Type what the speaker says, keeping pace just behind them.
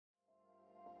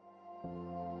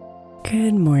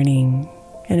Good morning,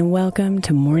 and welcome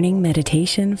to Morning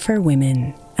Meditation for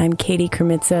Women. I'm Katie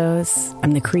Kermitzos.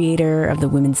 I'm the creator of the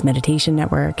Women's Meditation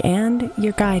Network and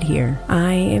your guide here.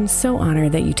 I am so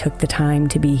honored that you took the time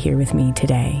to be here with me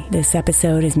today. This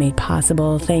episode is made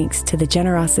possible thanks to the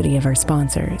generosity of our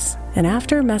sponsors. And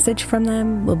after a message from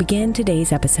them, we'll begin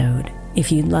today's episode.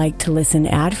 If you'd like to listen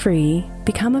ad-free,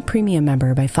 become a premium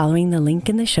member by following the link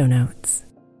in the show notes.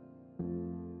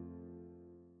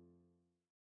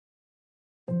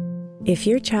 If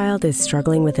your child is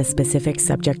struggling with a specific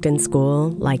subject in school,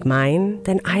 like mine,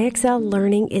 then IXL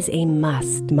Learning is a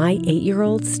must. My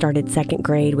 8-year-old started second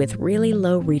grade with really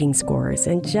low reading scores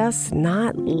and just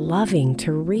not loving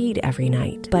to read every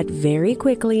night. But very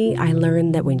quickly, I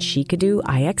learned that when she could do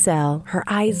IXL, her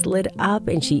eyes lit up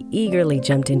and she eagerly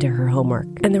jumped into her homework.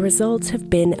 And the results have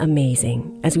been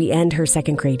amazing. As we end her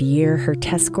second grade year, her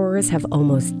test scores have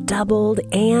almost doubled,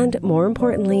 and more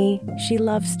importantly, she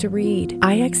loves to read.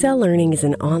 IXL Learning is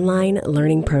an online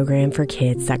learning program for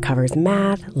kids that covers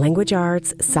math, language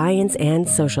arts, science, and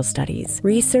social studies.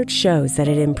 Research shows that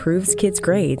it improves kids'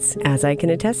 grades, as I can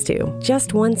attest to.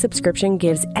 Just one subscription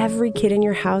gives every kid in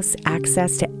your house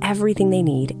access to everything they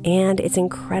need, and it's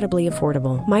incredibly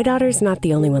affordable. My daughter's not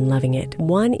the only one loving it.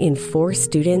 1 in 4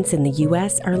 students in the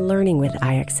U.S. are learning with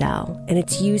IXL, and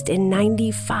it's used in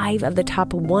 95 of the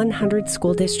top 100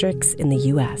 school districts in the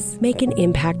U.S. Make an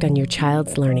impact on your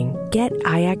child's learning. Get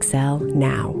IXL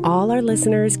now. All our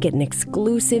listeners get an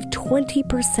exclusive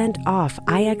 20% off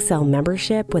IXL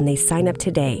membership when they sign up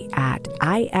today at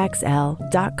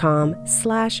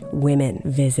IXL.com/women.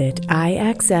 Visit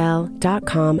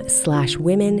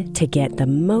IXL.com/women to get the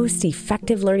most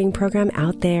effective learning program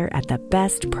out there at the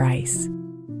best price.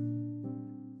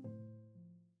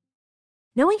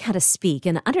 Knowing how to speak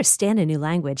and understand a new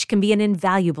language can be an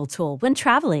invaluable tool when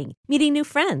traveling, meeting new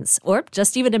friends, or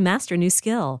just even to master a new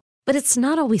skill. But it's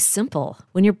not always simple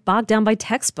when you're bogged down by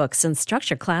textbooks and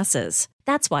structured classes.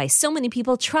 That's why so many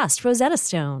people trust Rosetta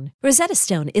Stone. Rosetta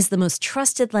Stone is the most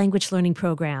trusted language learning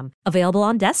program, available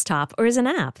on desktop or as an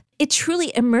app. It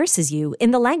truly immerses you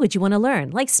in the language you want to learn,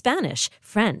 like Spanish,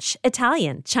 French,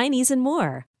 Italian, Chinese, and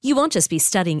more. You won't just be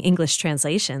studying English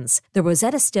translations. The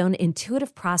Rosetta Stone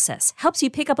intuitive process helps you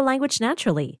pick up a language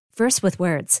naturally, first with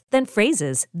words, then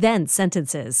phrases, then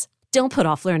sentences. Don't put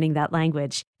off learning that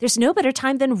language. There's no better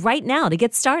time than right now to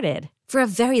get started. For a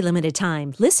very limited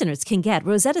time, listeners can get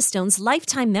Rosetta Stone's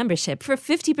lifetime membership for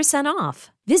 50%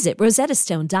 off. Visit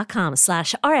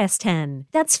rosettastone.com/rs10.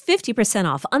 That's 50%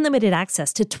 off unlimited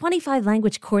access to 25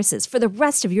 language courses for the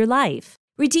rest of your life.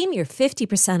 Redeem your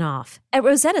 50% off at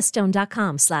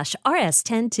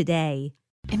rosettastone.com/rs10 today.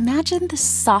 Imagine the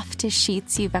softest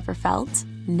sheets you've ever felt.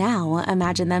 Now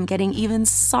imagine them getting even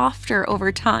softer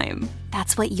over time.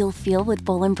 That's what you'll feel with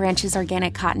Boll & Branch's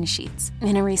organic cotton sheets.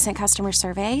 In a recent customer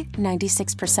survey,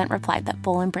 96% replied that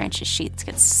Boll & Branch's sheets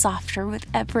get softer with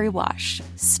every wash.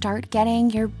 Start getting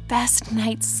your best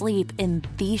night's sleep in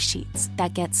these sheets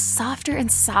that get softer and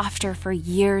softer for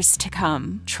years to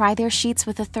come. Try their sheets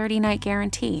with a 30-night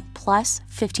guarantee, plus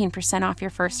 15% off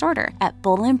your first order at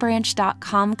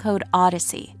bollandbranch.com code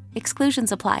Odyssey.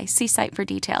 Exclusions apply. See site for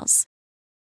details.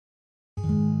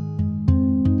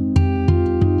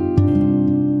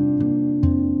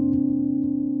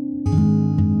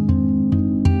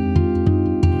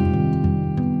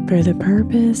 For the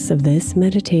purpose of this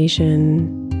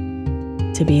meditation,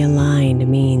 to be aligned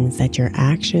means that your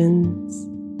actions,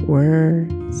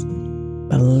 words,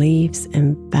 beliefs,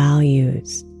 and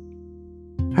values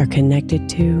are connected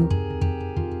to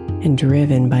and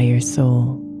driven by your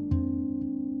soul,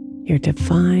 your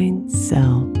defined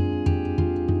self,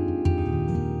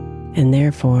 and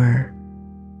therefore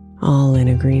all in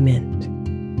agreement.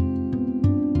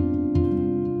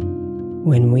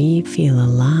 When we feel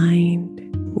aligned,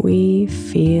 we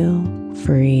feel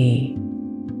free,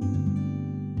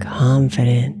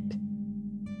 confident,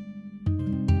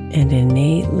 and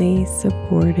innately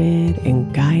supported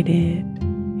and guided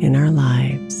in our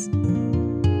lives.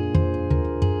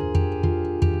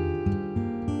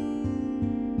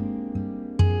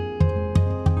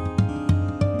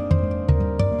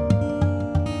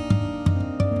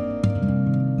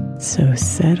 So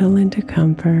settle into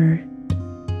comfort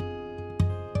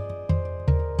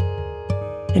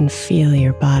and feel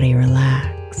your body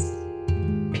relax,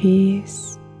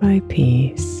 piece by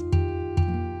piece.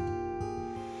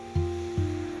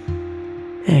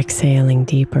 Exhaling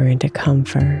deeper into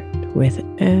comfort with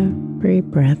every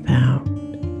breath out.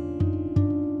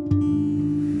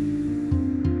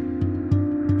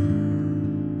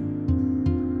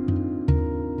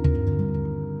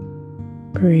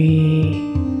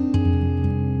 Breathe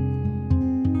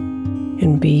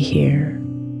and be here.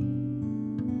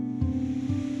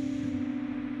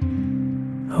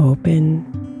 Open,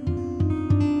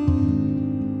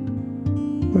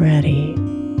 ready.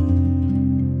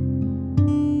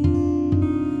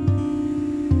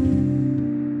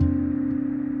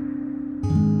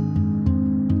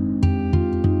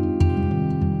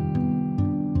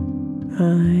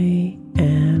 I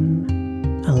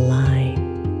am aligned.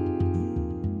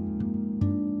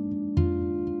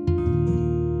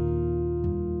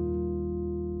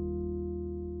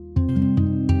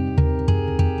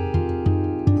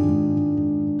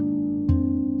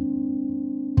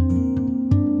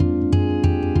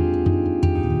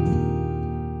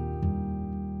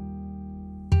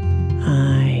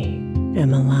 I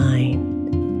am aligned.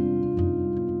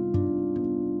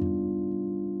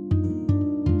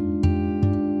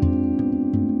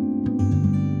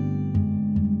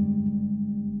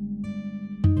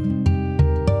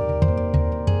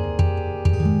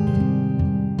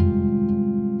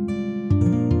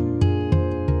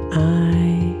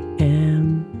 I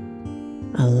am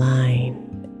aligned.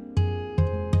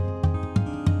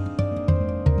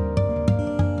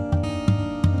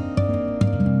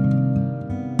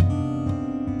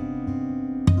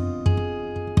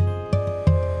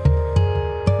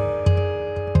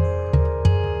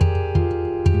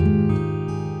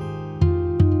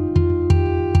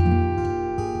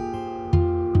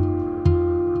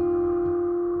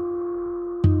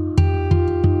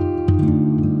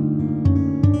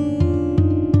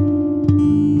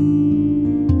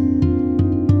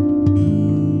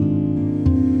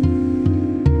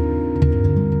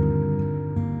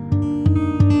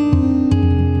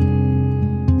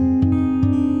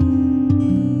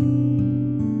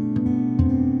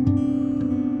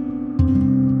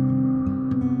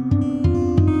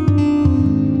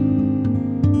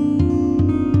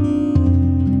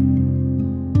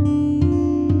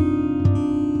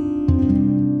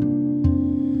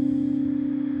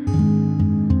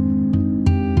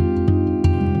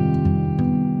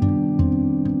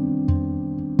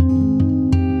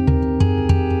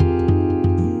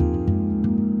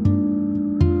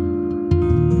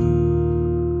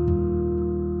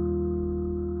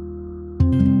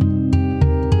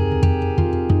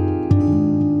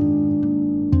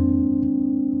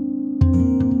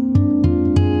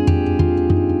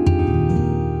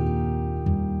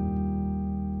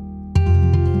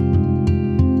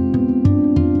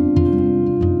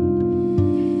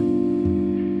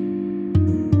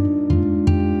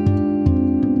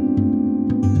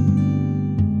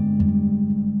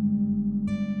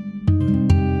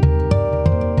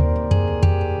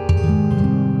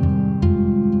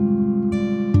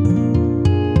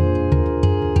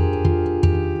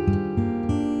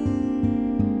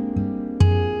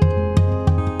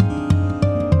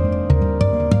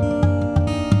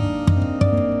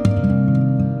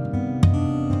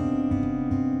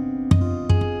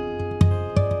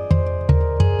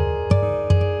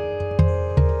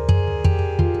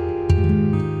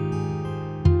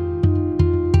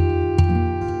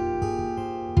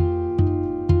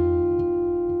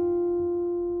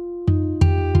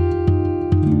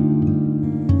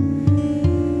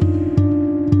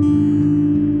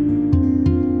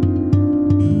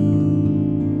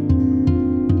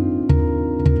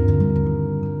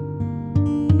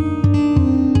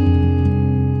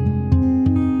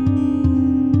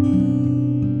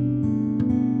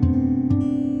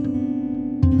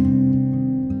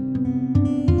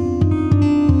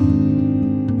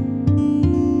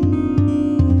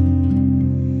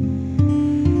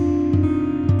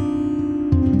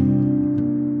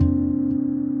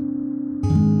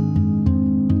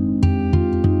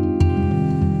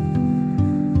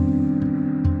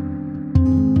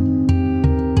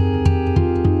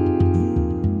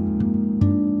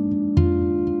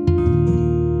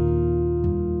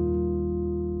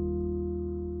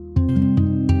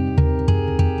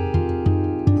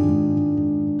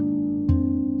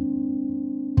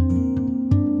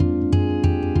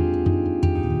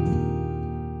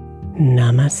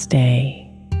 Namaste,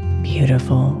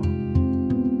 beautiful.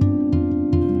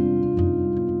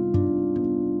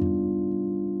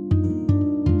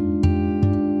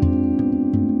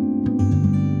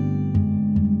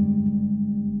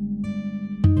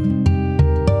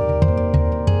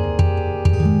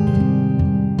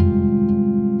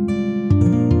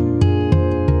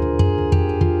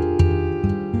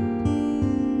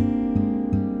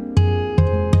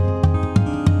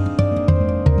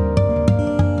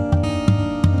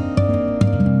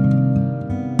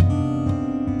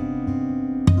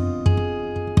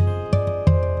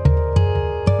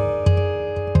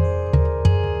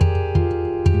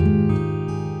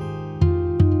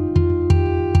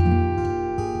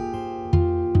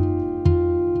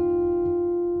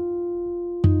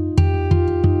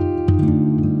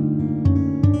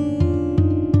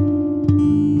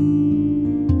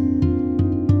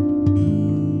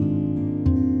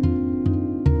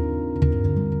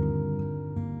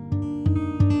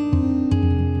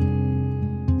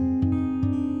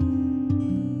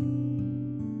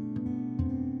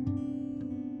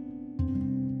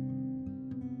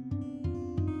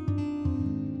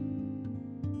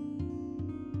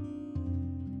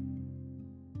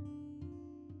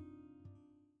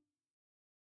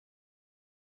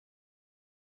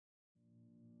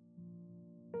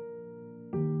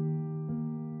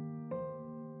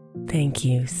 Thank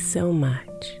you so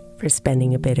much for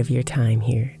spending a bit of your time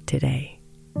here today.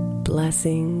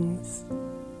 Blessings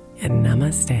and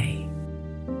namaste.